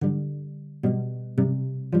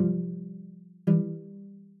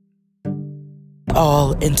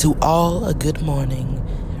All into all a good morning.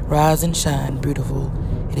 Rise and shine, beautiful.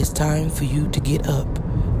 It is time for you to get up.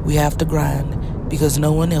 We have to grind because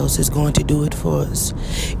no one else is going to do it for us.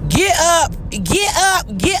 Get up, get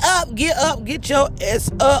up, get up, get up, get your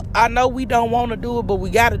ass up. I know we don't want to do it, but we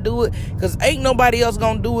got to do it because ain't nobody else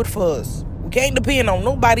going to do it for us. We can't depend on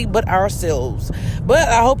nobody but ourselves. But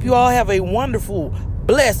I hope you all have a wonderful,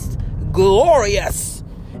 blessed, glorious,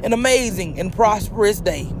 and amazing and prosperous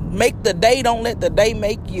day. Make the day, don't let the day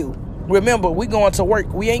make you. Remember, we going to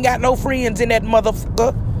work. We ain't got no friends in that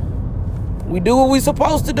motherfucker. We do what we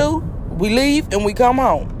supposed to do. We leave and we come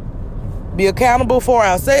home. Be accountable for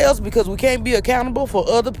ourselves because we can't be accountable for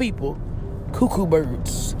other people. Cuckoo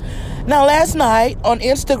birds. Now, last night on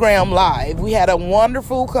Instagram Live, we had a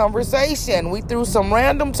wonderful conversation. We threw some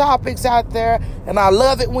random topics out there, and I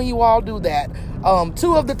love it when you all do that.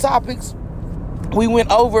 Two of the topics we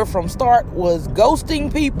went over from start was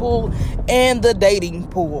ghosting people and the dating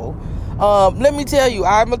pool. Let me tell you,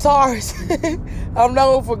 I'm a Taurus. I'm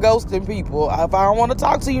known for ghosting people. If I don't want to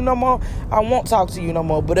talk to you no more, I won't talk to you no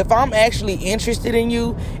more. But if I'm actually interested in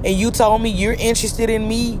you and you told me you're interested in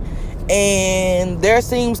me and there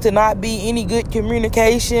seems to not be any good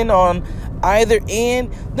communication on either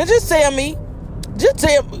end, then just tell me. Just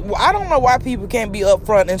tell. I don't know why people can't be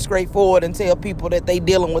upfront and straightforward and tell people that they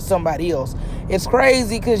dealing with somebody else. It's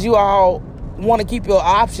crazy because you all want to keep your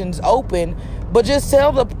options open, but just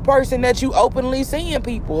tell the person that you openly seeing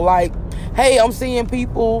people. Like, hey, I'm seeing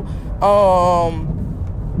people.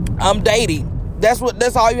 I'm dating.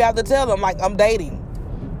 That's all you have to tell them. Like, I'm dating.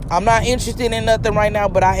 I'm not interested in nothing right now,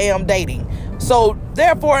 but I am dating. So,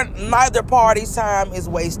 therefore, neither party's time is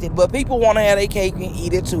wasted. But people want to have their cake and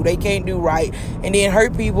eat it too. They can't do right. And then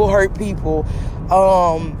hurt people.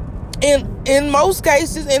 In most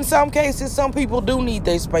cases, in some cases, some people do need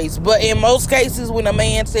their space. But in most cases, when a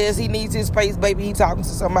man says he needs his space, baby, he talking to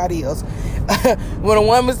somebody else. When a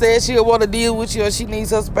woman says she'll want to deal with you or she needs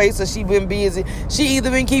her space or she been busy, she either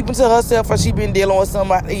been keeping to herself or she been dealing with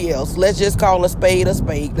somebody else. Let's just call a spade a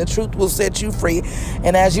spade. The truth will set you free.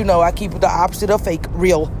 And as you know, I keep it the opposite of fake.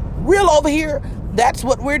 Real over here. That's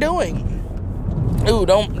what we're doing. Ooh,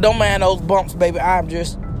 don't mind those bumps, baby. I'm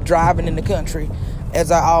just driving in the country,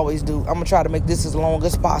 as I always do. I'm going to try to make this as long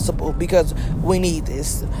as possible because we need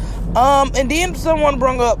this. And then someone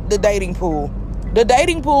brought up the dating pool. The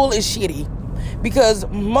dating pool is shitty because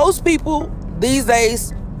most people these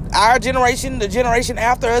days, our generation, the generation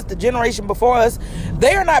after us, the generation before us,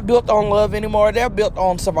 they are not built on love anymore. They're built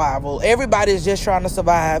on survival. Everybody is just trying to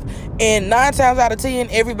survive. And 9 times out of 10,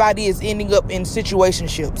 everybody is ending up in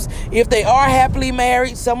situationships. If they are happily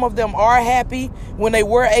married, some of them are happy when they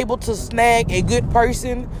were able to snag a good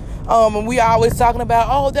person. And we are always talking about,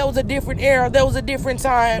 oh, that was a different era. That was a different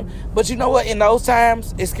time. But you know what? In those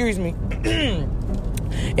times,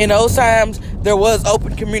 in those times, there was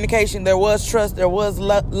open communication, there was trust, there was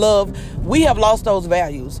love. We have lost those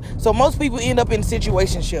values. So most people end up in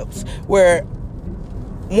situationships where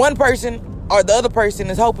one person or the other person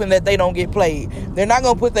is hoping that they don't get played. They're not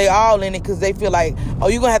going to put their all in it because they feel like, oh,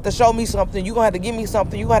 you're going to have to show me something. You're going to have to give me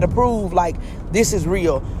something. You're going to have to prove like this is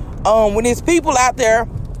real. When there's people out there,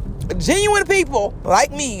 genuine people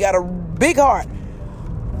like me, got a big heart.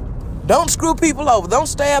 Don't screw people over. Don't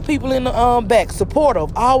stab people in the back.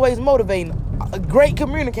 Supportive. Always motivating. A great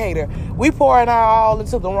communicator. We pouring our all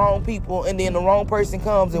into the wrong people, and then the wrong person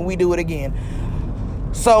comes and we do it again.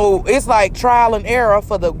 So it's like trial and error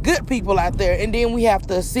for the good people out there, and then we have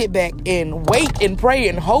to sit back and wait and pray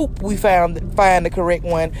and hope we find the correct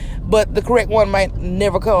one, but the correct one might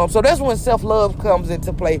never come. So that's when self-love comes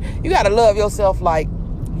into play. You got to love yourself like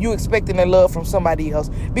you expecting a love from somebody else.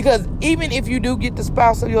 Because even if you do get the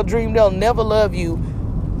spouse of your dream, they'll never love you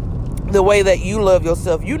the way that you love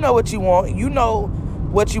yourself. You know what you want. You know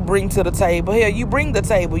what you bring to the table. Hell, you bring the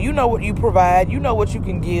table. You know what you provide. You know what you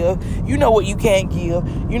can give. You know what you can't give.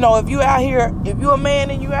 You know, if you're a man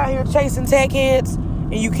and you out here chasing tack heads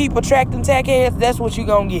and you keep attracting tack heads, that's what you're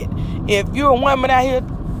going to get. If you're a woman out here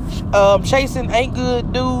chasing ain't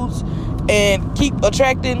good dudes and keep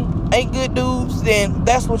attracting ain't good dudes, then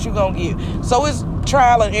that's what you're gonna get. So it's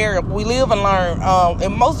trial and error. We live and learn.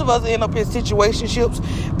 And most of us end up in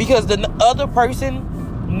situationships because the other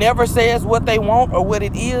person never says what they want or what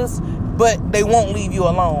it is, but they won't leave you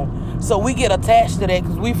alone. So we get attached to that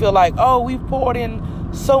because we feel like, oh, we've poured in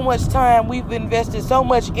so much time, we've invested so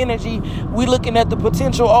much energy, we looking at the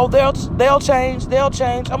potential. Oh, they'll change.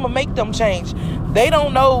 I'm gonna make them change. They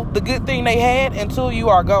don't know the good thing they had until you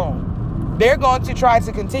are gone. They're going to try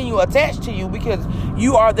to continue attached to you because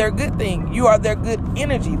you are their good thing. You are their good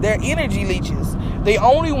energy. They're energy leeches. They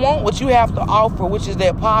only want what you have to offer, which is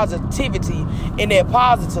that positivity and that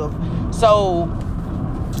positive. So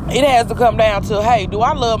it has to come down to, hey, do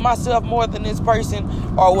I love myself more than this person,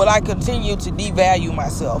 or will I continue to devalue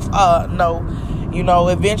myself? No. You know,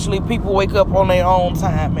 eventually people wake up on their own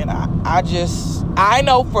time, and I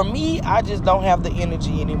know for me, I just don't have the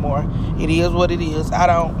energy anymore. It is what it is. I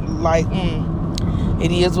don't like,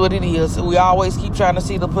 it is what it is. We always keep trying to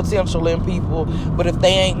see the potential in people, but if they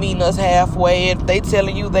ain't meeting us halfway, if they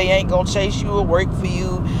telling you they ain't gonna chase you or work for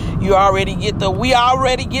you, we already get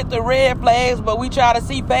the red flags, but we try to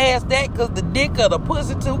see past that because the dick or the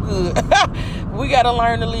pussy too good. We got to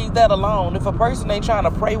learn to leave that alone. If a person ain't trying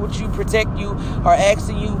to pray with you, protect you, or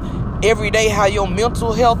asking you every day how your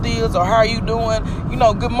mental health is or how are you doing, you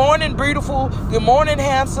know, good morning, beautiful, good morning,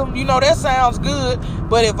 handsome, you know, that sounds good.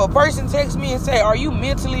 But if a person texts me and say, are you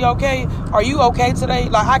mentally okay? Are you okay today?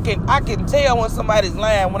 Like, I can tell when somebody's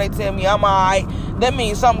lying when they tell me I'm all right. That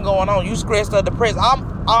means something going on. You stressed or depressed. I'm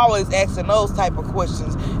always asking those type of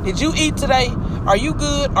questions. Did you eat today? Are you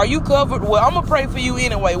good? Are you covered? Well, I'm going to pray for you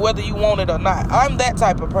anyway, whether you want it or not. I'm that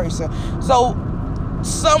type of person. So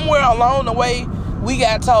somewhere along the way, we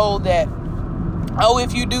got told that, oh,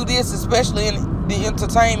 if you do this, especially in the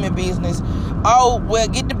entertainment business, oh, well,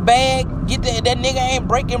 get the bag, that nigga ain't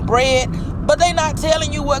breaking bread. But they not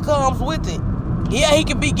telling you what comes with it. Yeah, he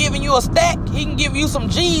can be giving you a stack. He can give you some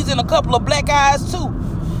G's and a couple of black eyes too.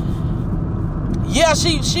 Yeah,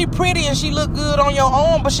 she pretty and she look good on your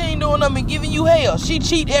arm, but she ain't doing nothing but giving you hell. She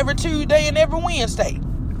cheat every Tuesday and every Wednesday.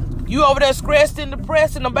 You over there stressed and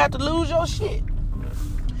depressed and about to lose your shit.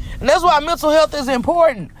 And that's why mental health is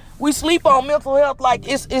important. We sleep on mental health like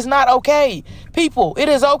it's not okay. People, it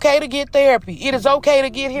is okay to get therapy. It is okay to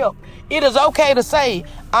get help. It is okay to say,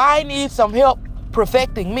 I need some help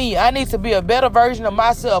perfecting me. I need to be a better version of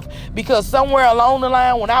myself, because somewhere along the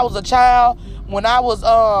line, when I was a child, when I was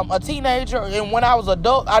a teenager, and when I was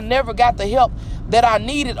adult, I never got the help that I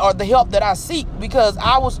needed or the help that I seek, because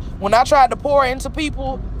when I tried to pour into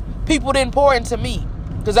people, people didn't pour into me,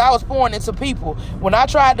 because I was pouring into people. When I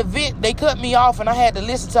tried to vent, they cut me off and I had to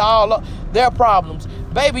listen to all their problems.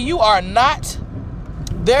 Baby, you are not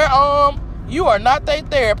their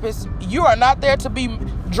therapist. You are not there to be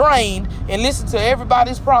drained and listen to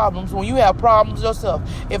everybody's problems when you have problems yourself.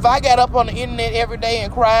 If I got up on the internet every day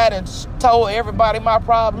and cried and told everybody my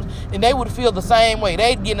problems, then they would feel the same way.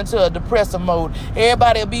 They'd get into a depressive mode.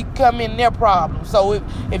 Everybody will be coming in their problems. So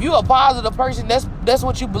if you're a positive person, that's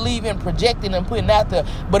what you believe in projecting and putting out there.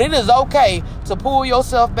 But it is okay to pull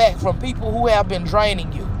yourself back from people who have been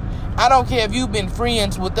draining you. I don't care if you've been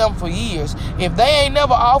friends with them for years. If they ain't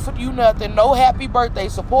never offered you nothing, no happy birthday,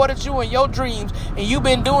 supported you in your dreams, and you've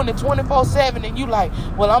been doing it 24/7, and you like,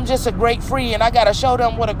 well, I'm just a great friend. I got to show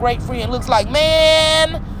them what a great friend looks like.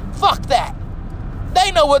 Man, fuck that. They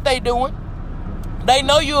know what they doing. They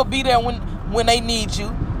know you'll be there when they need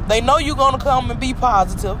you. They know you're going to come and be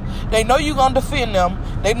positive. They know you're going to defend them.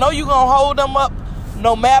 They know you're going to hold them up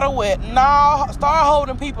no matter what. Nah, start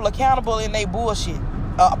holding people accountable in their bullshit.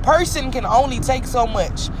 A person can only take so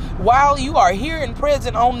much. While you are here and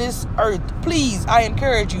present on this earth, please, I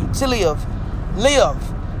encourage you to live,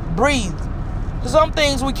 breathe. Some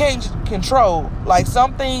things we can't control. Like,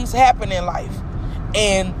 some things happen in life,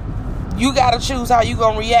 and you got to choose how you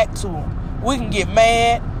going to react to them. We can get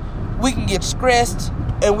mad, we can get stressed,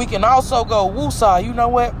 and we can also go, woosah, you know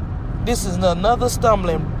what? This is another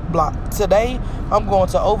stumbling block. Today, I'm going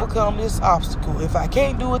to overcome this obstacle. If I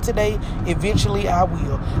can't do it today, eventually I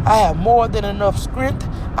will. I have more than enough strength.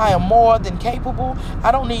 I am more than capable.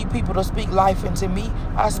 I don't need people to speak life into me.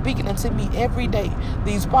 I speak it into me every day.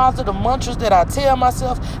 These positive mantras that I tell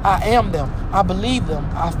myself, I am them. I believe them.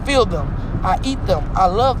 I feel them. I eat them. I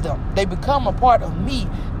love them. They become a part of me.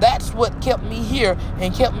 That's what kept me here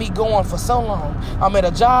and kept me going for so long. I'm at a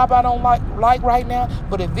job I don't like right now,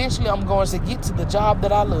 but eventually I'm going to get to the job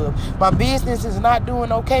that I love. My business is not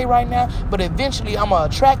doing okay right now, but eventually I'm going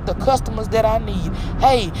to attract the customers that I need.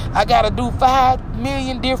 Hey, I got to do 5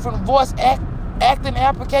 million different voice acting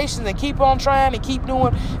applications and keep on trying and keep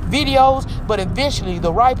doing videos, but eventually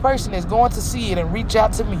the right person is going to see it and reach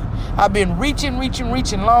out to me. I've been reaching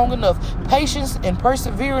long enough. Patience and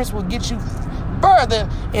perseverance will get you further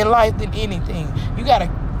in life than anything. You got to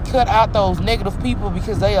cut out those negative people,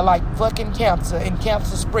 because they are like fucking cancer, and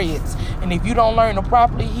cancer spreads. And if you don't learn to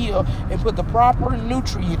properly heal and put the proper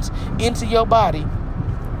nutrients into your body,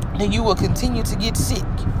 then you will continue to get sick.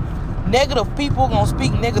 Negative people gonna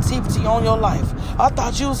speak negativity on your life. I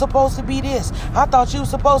thought you were supposed to be this. I thought you were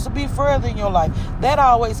supposed to be further in your life. That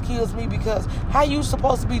always kills me, because how you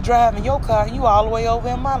supposed to be driving your car and you all the way over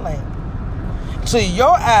in my lane? To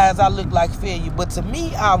your eyes, I look like failure, but to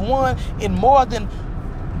me, I won in more than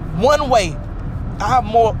one way.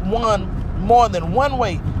 Won more than one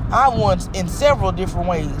way. I won in several different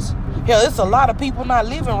ways. Hell, it's a lot of people not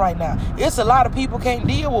living right now. It's a lot of people can't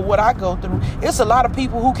deal with what I go through. It's a lot of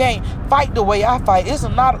people who can't fight the way I fight. It's a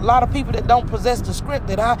lot of people that don't possess the strength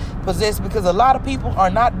that I possess, because a lot of people are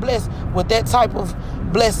not blessed with that type of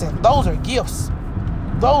blessing. Those are gifts.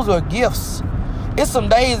 Those are gifts. It's some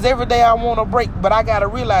days, every day I want to break, but I got to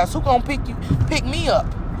realize who going to pick me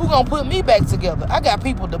up? Who going to put me back together? I got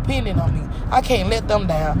people depending on me. I can't let them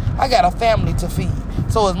down. I got a family to feed.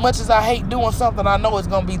 So as much as I hate doing something, I know it's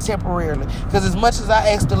going to be temporarily. Because as much as I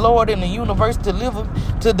ask the Lord in the universe to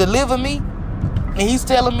deliver me, and he's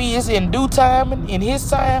telling me it's in due time and in his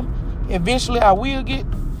time, eventually I will get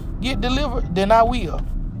delivered, then I will.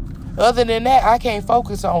 Other than that, I can't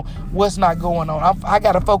focus on what's not going on. I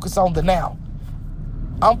got to focus on the now.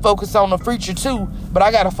 I'm focused on the future too, but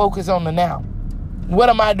I got to focus on the now. What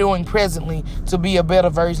am I doing presently to be a better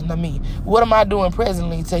version of me? What am I doing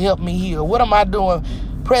presently to help me heal? What am I doing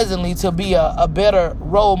presently to be a better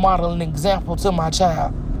role model and example to my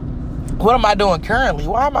child? What am I doing currently?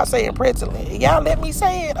 Why am I saying presently? Y'all let me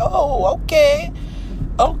say it. Oh, okay.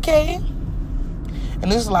 Okay.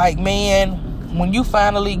 And it's like, man, when you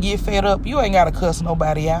finally get fed up, you ain't got to cuss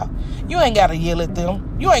nobody out. You ain't got to yell at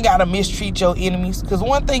them. You ain't got to mistreat your enemies. Because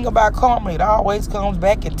one thing about karma, it always comes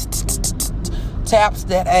back and taps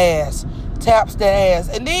that ass. Taps that ass.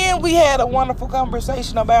 And then we had a wonderful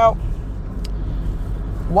conversation about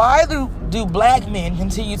why do black men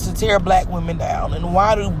continue to tear black women down? And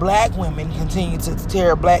why do black women continue to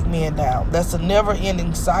tear black men down? That's a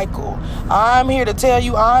never-ending cycle. I'm here to tell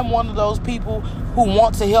you I'm one of those people who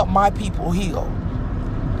want to help my people heal.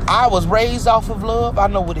 I was raised off of love. I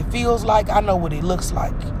know what it feels like. I know what it looks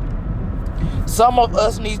like. Some of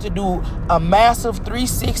us need to do a massive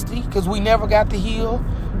 360 because we never got to heal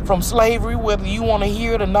from slavery, whether you want to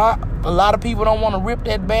hear it or not. A lot of people don't want to rip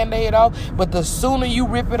that Band-Aid off, but the sooner you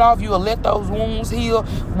rip it off, you'll let those wounds heal.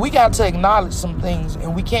 We got to acknowledge some things,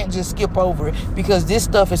 and we can't just skip over it because this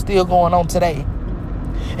stuff is still going on today.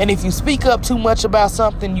 And if you speak up too much about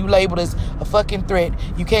something, you labeled as a fucking threat.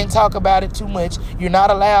 You can't talk about it too much. You're not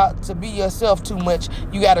allowed to be yourself too much.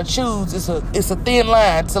 You got to choose. It's a thin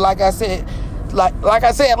line. So like I said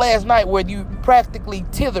last night, where you practically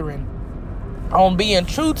tethering on being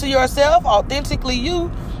true to yourself, authentically you,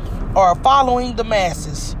 or following the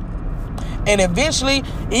masses. And eventually,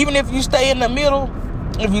 even if you stay in the middle,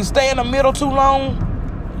 too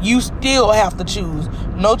long, you still have to choose.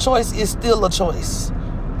 No choice is still a choice.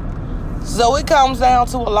 So it comes down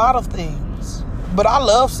to a lot of things. But I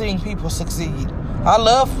love seeing people succeed. I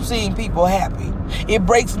love seeing people happy. It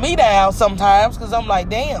breaks me down sometimes because I'm like,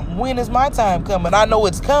 damn, when is my time coming? I know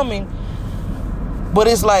it's coming. But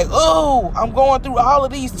it's like, oh, I'm going through all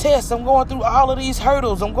of these tests. I'm going through all of these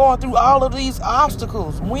hurdles. I'm going through all of these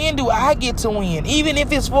obstacles. When do I get to win? Even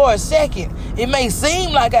if it's for a second. It may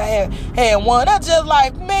seem like I had won. I'm just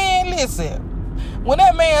like, man, listen. When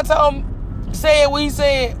that man said what he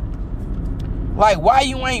said, like, why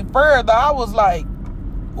you ain't further? I was like,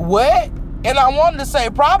 what? And I wanted to say,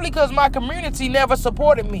 probably because my community never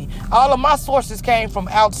supported me. All of my sources came from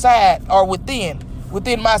outside or within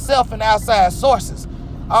myself and outside sources.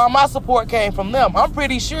 All my support came from them. I'm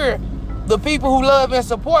pretty sure the people who love and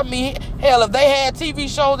support me, hell, if they had TV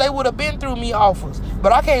shows, they would have been through me offers.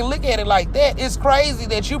 But I can't look at it like that. It's crazy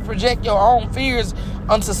that you project your own fears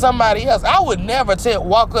onto somebody else. I would never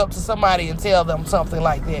walk up to somebody and tell them something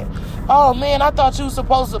like that. Oh, man, I thought you were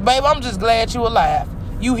supposed to. Babe, I'm just glad you alive.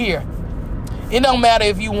 You here. It don't matter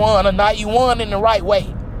if you won or not. You won in the right way.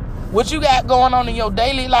 What you got going on in your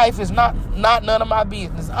daily life is not none of my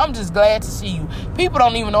business. I'm just glad to see you. People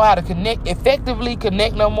don't even know how to effectively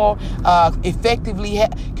connect no more, effectively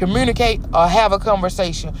communicate or have a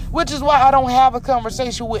conversation, which is why I don't have a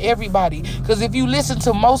conversation with everybody. Because if you listen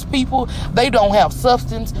to most people, they don't have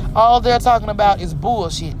substance. All they're talking about is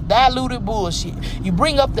bullshit, diluted bullshit. You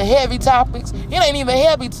bring up the heavy topics. It ain't even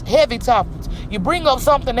heavy topics. You bring up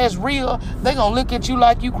something that's real, they gonna look at you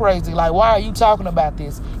like you crazy. Like, why are you talking about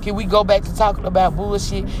this? Can we go back to talking about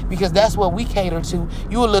bullshit? Because that's what we cater to.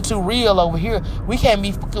 You a little too real over here. We can't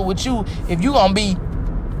be fucking with you if you gonna be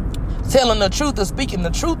telling the truth or speaking the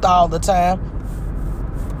truth all the time.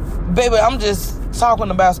 Baby, I'm just talking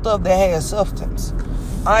about stuff that has substance.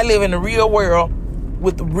 I live in the real world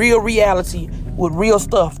with real reality, with real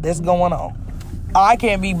stuff that's going on. I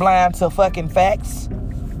can't be blind to fucking facts,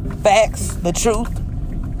 the truth,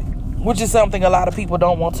 which is something a lot of people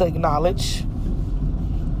don't want to acknowledge.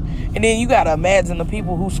 And then you got to imagine the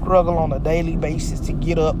people who struggle on a daily basis to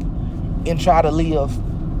get up and try to live.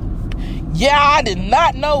 Yeah, I did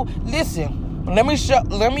not know. Listen, let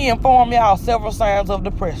me inform y'all several signs of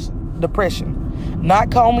depression.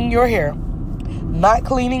 Not combing your hair, not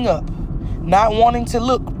cleaning up, not wanting to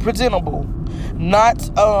look presentable, not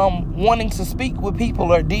wanting to speak with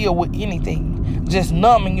people or deal with anything, just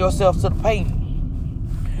numbing yourself to the pain.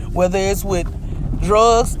 Whether it's with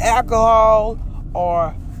drugs, alcohol,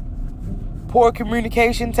 or poor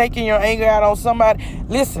communication, taking your anger out on somebody.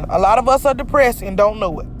 Listen, a lot of us are depressed and don't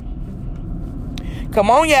know it. Come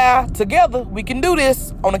on, y'all. Together, we can do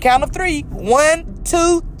this. On the count of 3. 1,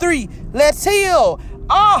 2, 3. Let's heal.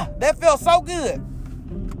 That felt so good.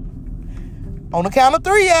 On the count of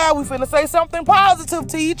 3, y'all, we finna say something positive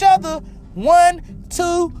to each other. 1,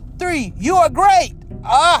 2, 3. You are great.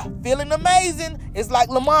 Feeling amazing. It's like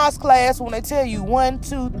Lamar's class when they tell you 1,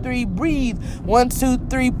 2, 3, breathe. 1, 2,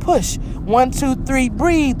 3, push. 1, 2, 3,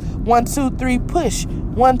 breathe. 1, 2, 3, push.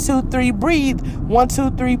 1, 2, 3, breathe. 1,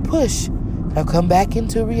 2, 3, push. Now come back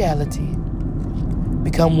into reality.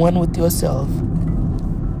 Become one with yourself.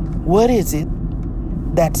 What is it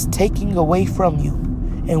that's taking away from you?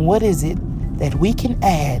 And what is it that we can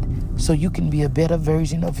add so you can be a better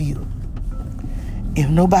version of you? If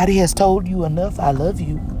nobody has told you enough, I love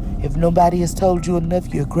you. If nobody has told you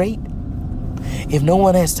enough, you're great. If no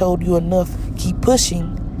one has told you enough, keep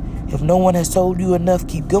pushing. If no one has told you enough,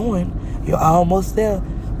 keep going. You're almost there.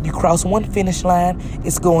 You cross one finish line,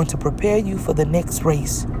 it's going to prepare you for the next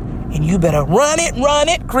race. And you better run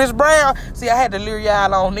it, Chris Brown. See, I had to lure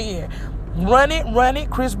y'all on in. Run it,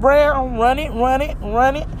 Chris Brown. Run it.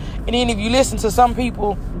 And then if you listen to some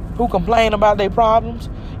people who complain about their problems,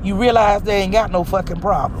 you realize they ain't got no fucking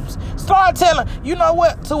problems. Start telling, you know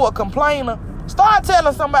what, to a complainer, start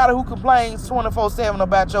telling somebody who complains 24/7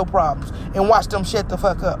 about your problems and watch them shut the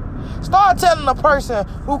fuck up. Start telling a person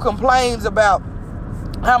who complains about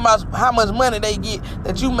how much money they get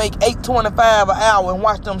that you make $8.25 an hour and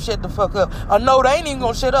watch them shut the fuck up. Or no, they ain't even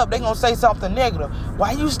gonna shut up. They gonna say something negative.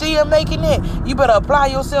 Why you still making that? You better apply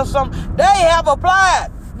yourself something. They have applied.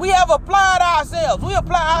 We have applied ourselves. We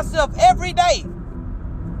apply ourselves every day.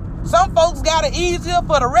 Some folks got it easier.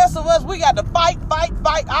 For the rest of us, we got to fight.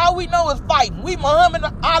 All we know is fighting. We Muhammad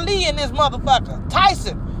Ali in this motherfucker.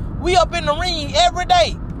 Tyson. We up in the ring every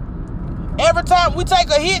day. Every time we take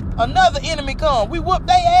a hit, another enemy come. We whoop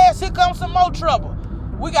their ass, here comes some more trouble.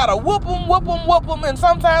 We got to whoop them, and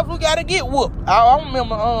sometimes we got to get whooped. I don't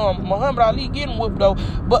remember Muhammad Ali getting whooped, though,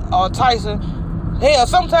 but Tyson. Hell,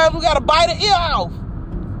 sometimes we got to bite an ear off.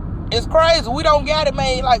 It's crazy. We don't got it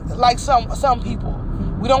made like some people.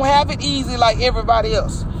 We don't have it easy like everybody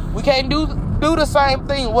else. We can't do the same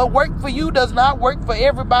thing. What worked for you does not work for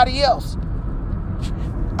everybody else.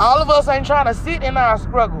 All of us ain't trying to sit in our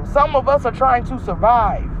struggle. Some of us are trying to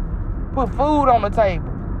survive. Put food on the table.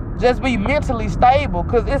 Just be mentally stable.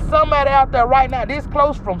 Because there's somebody out there right now this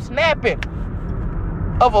close from snapping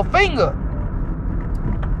of a finger.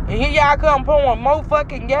 And here y'all come pouring more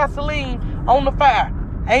fucking gasoline on the fire.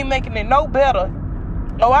 Ain't making it no better.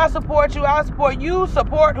 Oh, I support you. I support you.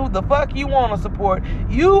 Support who the fuck you want to support.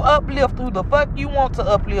 You uplift who the fuck you want to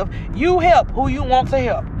uplift. You help who you want to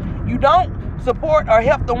help. You don't support or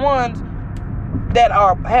help the ones that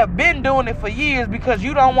have been doing it for years because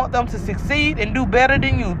you don't want them to succeed and do better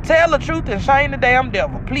than you. Tell the truth and shame the damn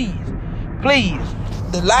devil. Please.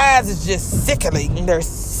 The lies is just sickening. They're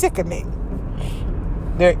sickening.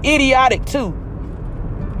 They're idiotic too.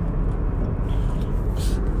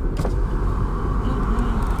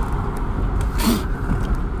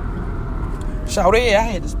 Shawty, I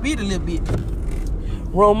had to speed a little bit.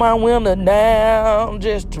 Roll my window down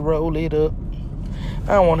just to roll it up.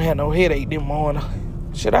 I don't want to have no headache this morning.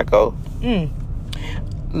 Should I go?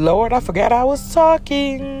 Lord, I forgot I was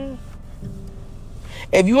talking.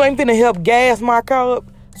 If you ain't finna help gas my car up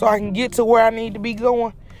so I can get to where I need to be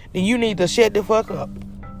going, then you need to shut the fuck up.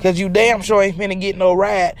 Because you damn sure ain't finna get no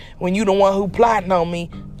ride when you the one who plotting on me,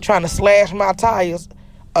 trying to slash my tires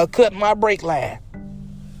or cut my brake line.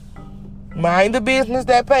 Mind the business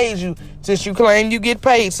that pays you, since you claim you get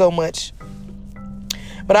paid so much.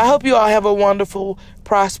 But I hope you all have a wonderful,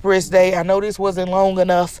 prosperous day. I know this wasn't long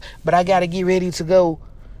enough, but I got to get ready to go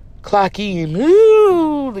clock in.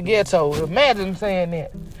 Ooh, the ghetto. Imagine saying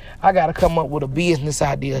that. I got to come up with a business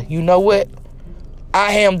idea. You know what?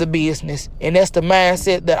 I am the business, and that's the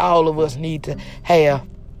mindset that all of us need to have.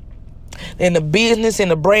 And the business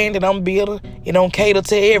and the brand that I'm building, it don't cater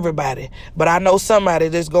to everybody. But I know somebody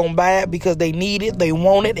that's going to buy it because they need it, they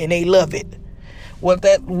want it, and they love it.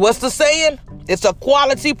 What's the saying? It's a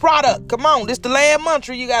quality product. Come on, this the land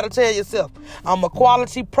mantra you got to tell yourself. I'm a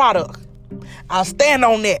quality product. I'll stand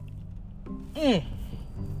on that.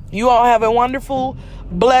 You all have a wonderful,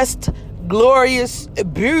 blessed, glorious,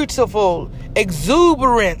 beautiful,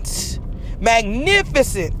 exuberant,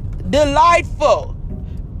 magnificent, delightful,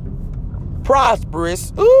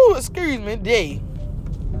 prosperous, day.